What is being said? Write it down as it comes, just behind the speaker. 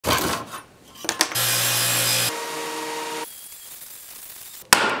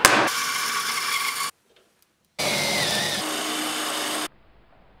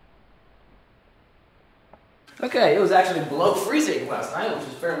Okay, it was actually below freezing last night, which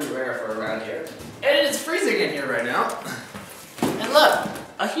is fairly rare for around here. And it is freezing in here right now. And look,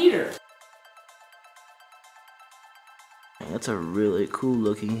 a heater. That's a really cool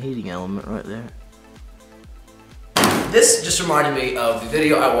looking heating element right there. This just reminded me of the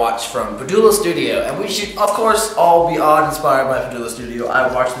video I watched from Padula Studio, and we should, of course, all be awe-inspired by Padula Studio.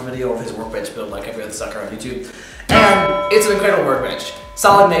 I watched the video of his workbench build like every other sucker on YouTube, and it's an incredible workbench.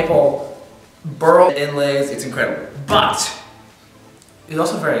 Solid maple, burl inlays, it's incredible. But it's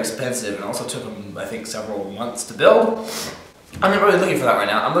also very expensive, and also took him, I think, several months to build. I'm not really looking for that right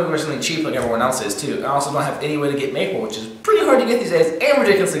now. I'm looking for something cheap like everyone else is too. I also don't have any way to get maple, which is pretty hard to get these days and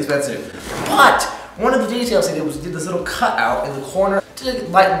ridiculously expensive. But one of the details he did was did this little cutout in the corner to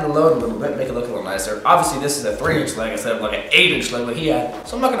lighten the load a little bit, make it look a little nicer. Obviously this is a 3-inch leg instead of like an 8-inch leg like he had,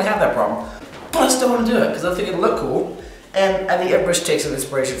 so I'm not going to have that problem. But I still want to do it because I think it'll look cool. And I think everybody should take some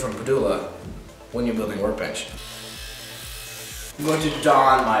inspiration from Padula when you're building a workbench. I'm going to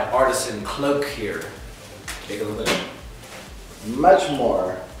don my artisan cloak here. Take a look at it. Much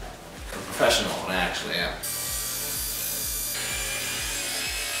more professional than I actually am.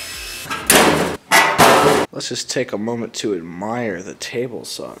 Let's just take a moment to admire the table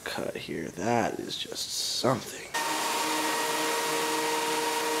saw cut here. That is just something.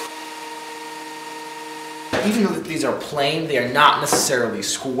 Even though these are plain, they are not necessarily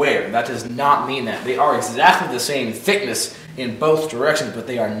square. That does not mean that. They are exactly the same thickness in both directions, but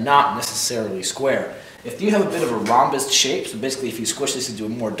they are not necessarily square. If you have a bit of a rhombus shape, so basically if you squish this into a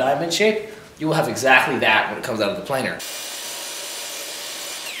more diamond shape, you will have exactly that when it comes out of the planer.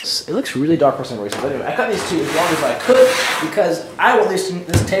 It looks really dark for some reason, but anyway, I cut these two as long as I could because I want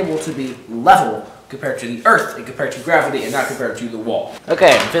this table to be level compared to the earth and compared to gravity and not compared to the wall.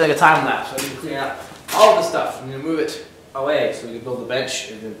 Okay, I'm feeling like a time lapse, so I need to clean out all of this stuff. I'm going to move it away so we can build the bench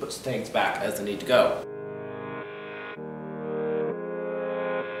and then put things back as they need to go.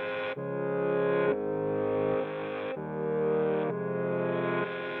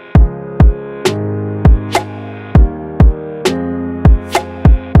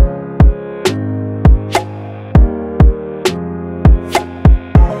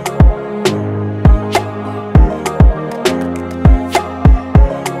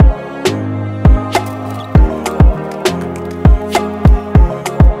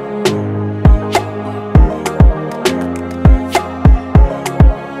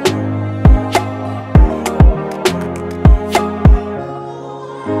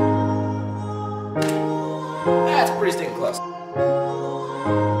 That's pretty stinking close.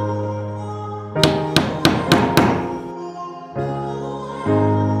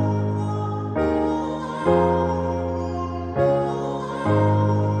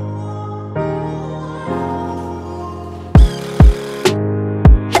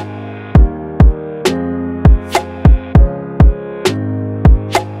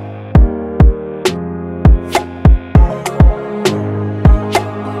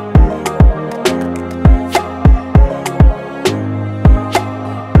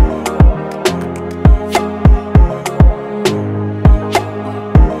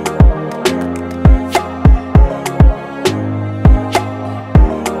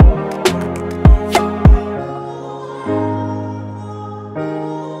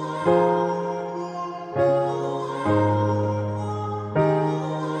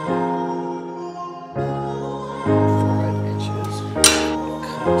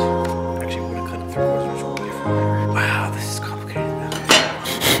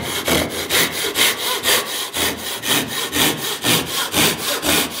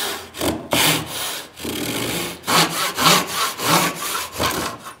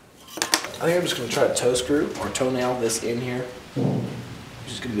 I think I'm just going to try to toe screw or toenail this in here,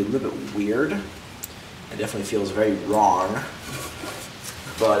 which is going to be a little bit weird. It definitely feels very wrong,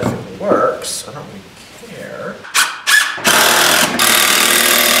 but if it works, I don't really care.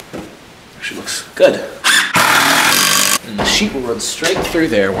 Actually looks good. And the sheet will run straight through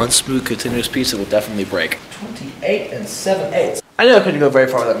there. One smooth continuous piece that will definitely break. 28 7/8. I know I couldn't go very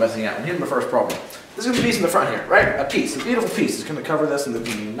far without messing up. And here's my first problem. There's going to be a piece in the front here, right? A piece, a beautiful piece. It's going to cover this and there's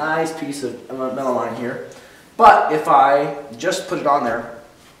going to be a nice piece of metal line here. But if I just put it on there,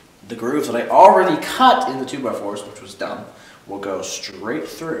 the grooves that I already cut in the 2x4s, which was dumb, will go straight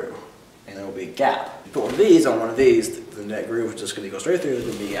through and there will be a gap. You put one of these on one of these, the net groove is just going to go straight through, there's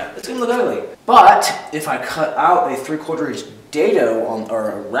going to be a gap. It's going to look ugly. But if I cut out a 3/4 inch dado on,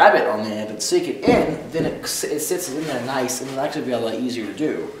 or a rabbit on the end and sink it in, then it sits in there nice and it'll actually be a lot easier to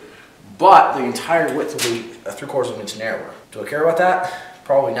do. But the entire width will be a 3/4 inch narrower. Do I care about that?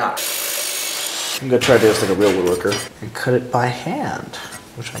 Probably not. I'm going to try to do this like a real woodworker and cut it by hand,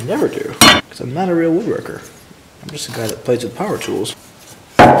 which I never do because I'm not a real woodworker. I'm just a guy that plays with power tools.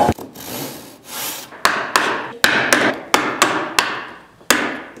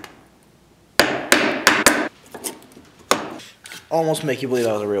 Almost make you believe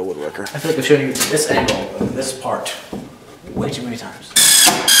I was a real woodworker. I feel like I've shown you this angle of this part way too many times.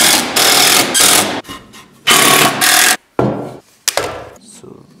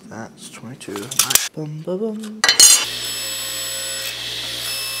 So that's 22. Bum, bum, bum.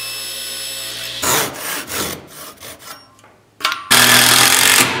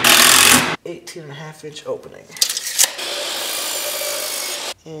 18.5-inch opening.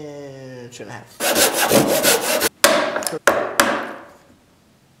 And 2.5.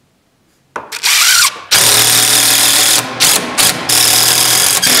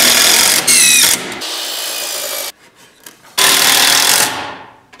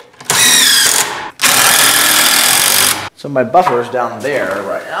 So my buffer is down there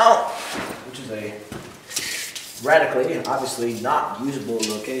right now, which is a radically and obviously not usable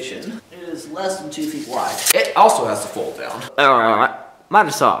location. It is less than 2 feet wide. It also has to fold down.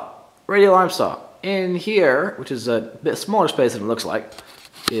 Miter saw, radial arm saw. In here, which is a bit smaller space than it looks like,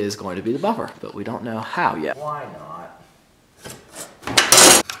 is going to be the buffer, but we don't know how yet. Why not?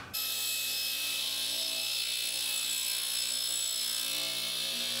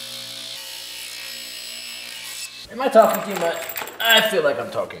 Am I talking too much? I feel like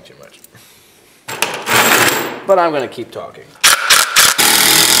I'm talking too much. But I'm gonna keep talking.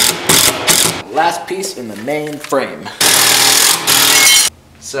 Last piece in the main frame.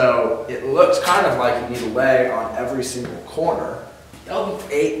 So it looks kind of like you need a leg on every single corner. That'll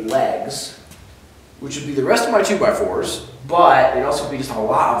be 8 legs, which would be the rest of my 2x4s, but it'd also be just a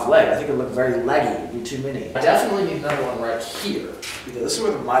lot of leg. I think it'd look very leggy, it'd be too many. I definitely need another one right here, because this is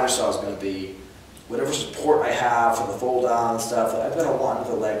where the miter saw is gonna be. Whatever support I have for the fold down and stuff, I'm gonna want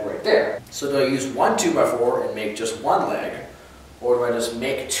another leg right there. So do I use one 2x4 and make just one leg, or do I just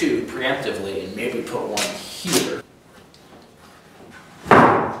make 2 preemptively and maybe put one here?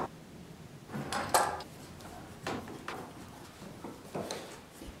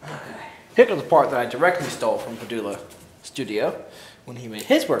 Okay. Here comes the part that I directly stole from Padula Studio when he made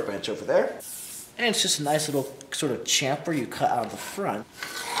his workbench over there. And it's just a nice little sort of chamfer you cut out of the front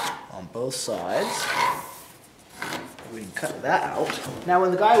on both sides. We can cut that out. Now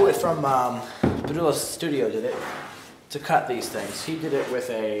when the guy from Padula Studio did it, to cut these things, he did it with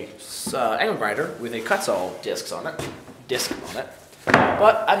a angle grinder with a cut-saw disc on it.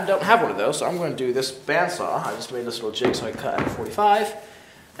 But I don't have one of those, so I'm going to do this bandsaw. I just made this little jig so I cut at 45.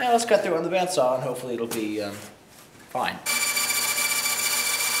 And let's cut through on the bandsaw and hopefully it'll be fine.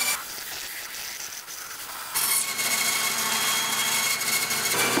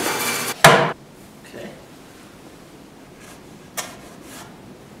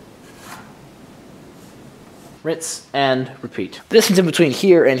 Rinse and repeat. The distance in between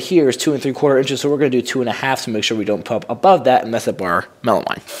here and here is 2 3/4 inches, so we're going to do 2.5 to make sure we don't pop above that and mess up our melon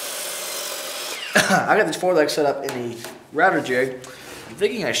line. I got these 4 legs set up in the router jig. I'm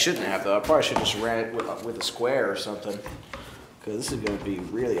thinking I shouldn't have though. I probably should just ran it with a square or something, because this is going to be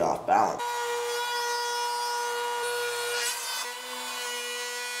really off balance.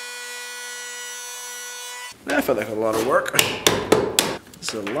 That felt like a lot of work.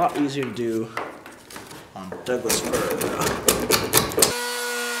 This is a lot easier to do on Douglas fir though.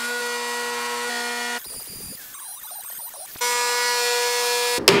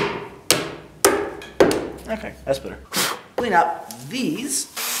 Okay, that's better. Clean up these.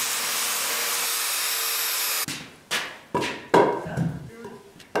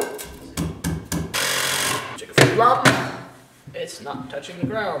 Chicken food lump. It's not touching the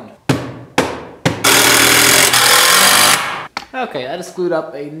ground. Okay, I just glued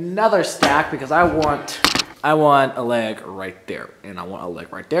up another stack because I want a leg right there, and I want a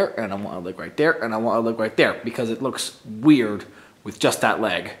leg right there, and I want a leg right there, and I want a leg right there, because it looks weird with just that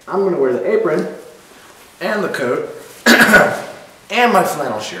leg. I'm gonna wear the apron, and the coat, and my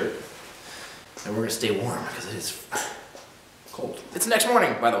flannel shirt, and we're gonna stay warm because it is cold. It's the next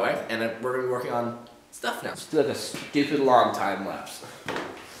morning, by the way, and we're gonna be working on stuff now. It's like a stupid long time lapse.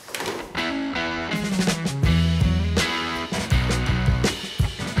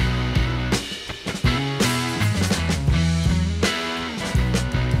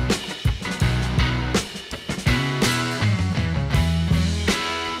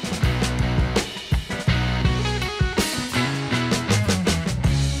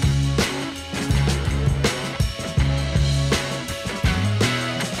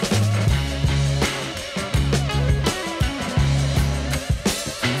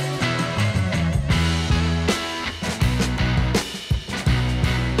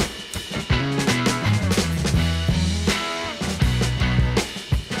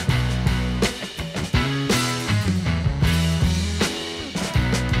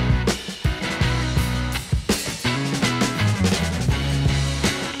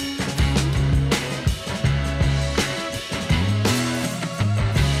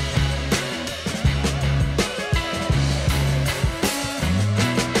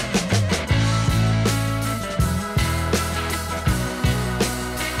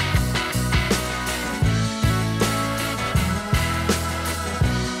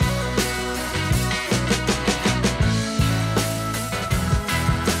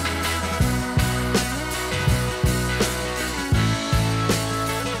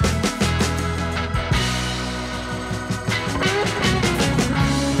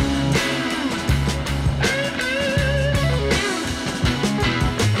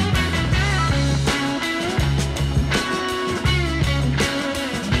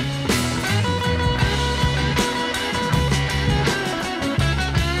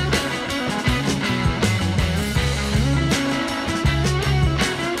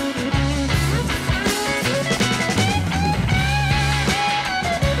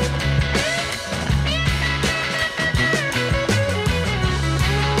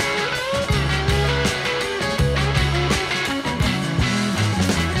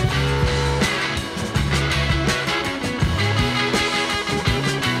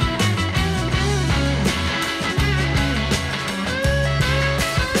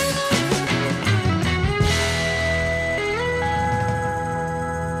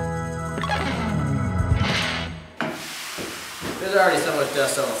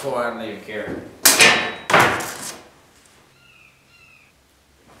 dust on the floor, I don't even care.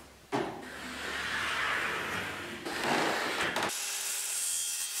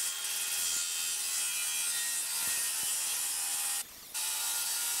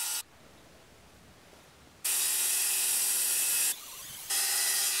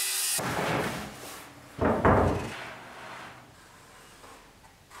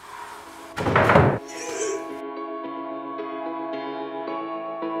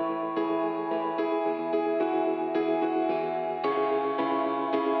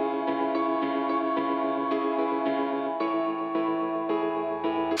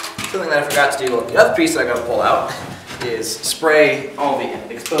 Something that I forgot to do on the other piece that I gotta pull out is spray all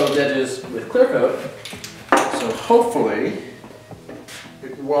the exposed edges with clear coat. So hopefully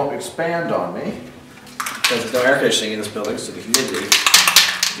it won't expand on me because there's no air conditioning in this building, so the humidity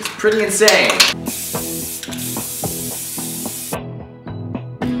is pretty insane.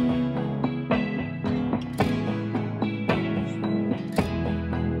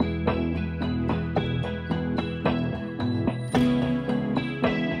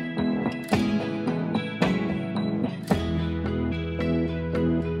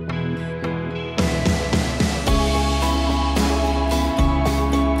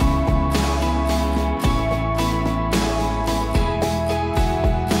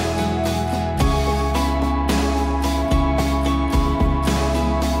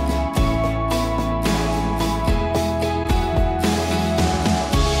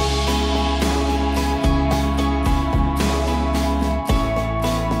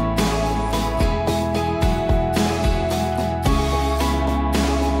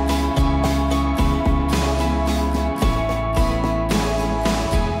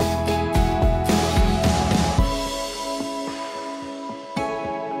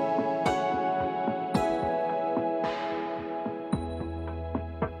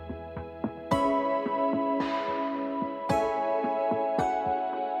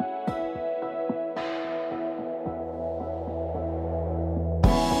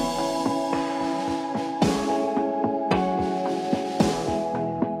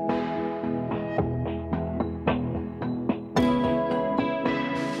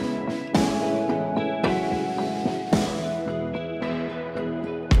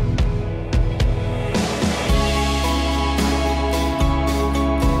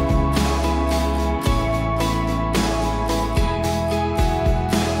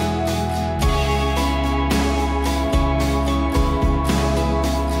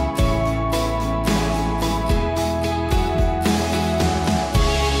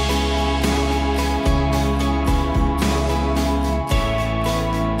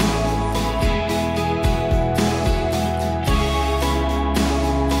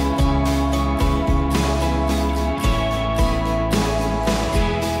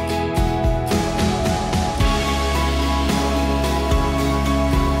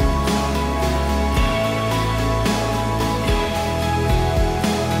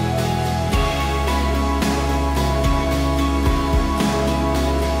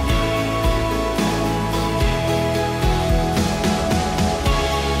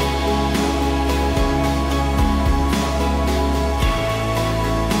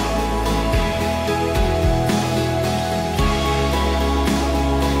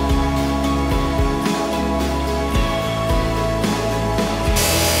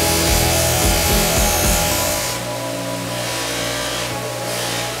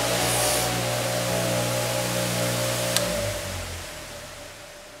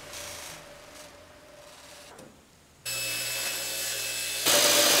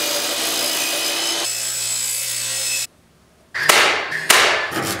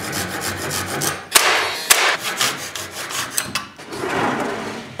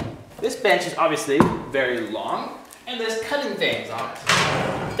 This bench is obviously very long, and there's cutting things on it.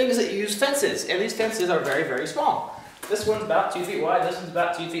 Things that use fences, and these fences are very, very small. This one's about 2 feet wide, this one's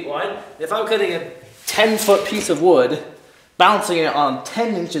about 2 feet wide. If I'm cutting a 10-foot piece of wood, balancing it on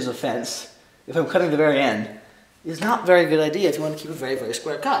 10 inches of fence, if I'm cutting the very end, is not a very good idea if you want to keep a very, very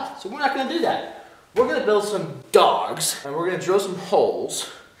square cut. So we're not going to do that. We're going to build some dogs, and we're going to drill some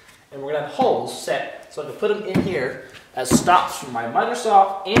holes, and we're going to have holes set so I can put them in here as stops for my miter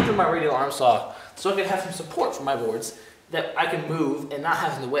saw and for my radial arm saw, so I can have some support for my boards that I can move and not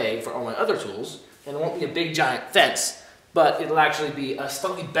have in the way for all my other tools. And it won't be a big giant fence, but it'll actually be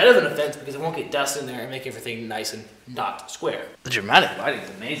slightly better than a fence because it won't get dust in there and make everything nice and not square. The dramatic lighting is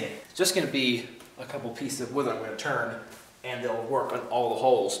amazing. It's just going to be a couple pieces of wood that I'm going to turn, and they'll work on all the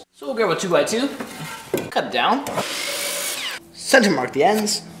holes. So we'll grab a 2x2, cut it down, center mark the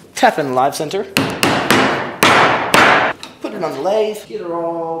ends, tap in the live center, put it working on the lathe. Get her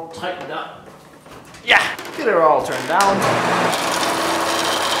all tightened up. Yeah, get her all turned down.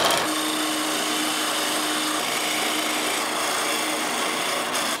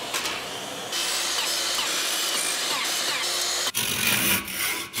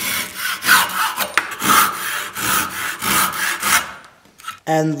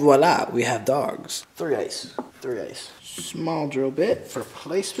 And voila, we have dogs. 3 ice, 3 ice. Small drill bit for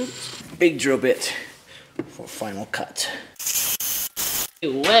placement. Big drill bit for final cut.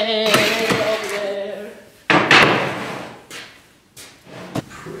 Way over there.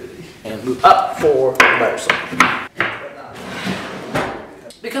 Pretty. And move up for the miter saw.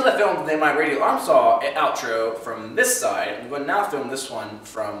 Because I filmed the My Radio Arm Saw outro from this side, I'm going to now film this one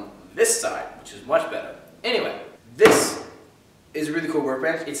from this side, which is much better. Anyway, this is a really cool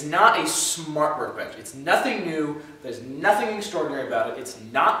workbench. It's not a smart workbench. It's nothing new. There's nothing extraordinary about it. It's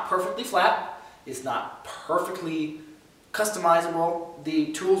not perfectly flat. It's not perfectly customizable.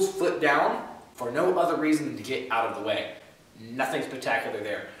 The tools flip down for no other reason than to get out of the way. Nothing spectacular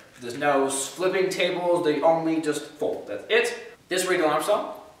there. There's no flipping tables. They only just fold. That's it. This radio arm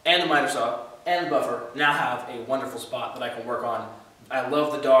saw and the miter saw and the buffer now have a wonderful spot that I can work on. I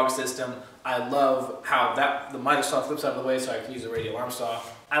love the dog system. I love how the miter saw flips out of the way so I can use the radial arm saw.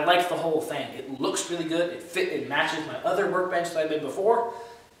 I like the whole thing. It looks really good. It matches my other workbench that I made before.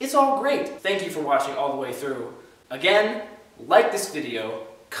 It's all great. Thank you for watching all the way through. Again, like this video,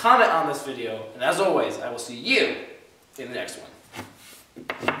 comment on this video, and as always, I will see you in the next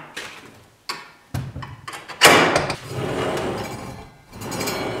one.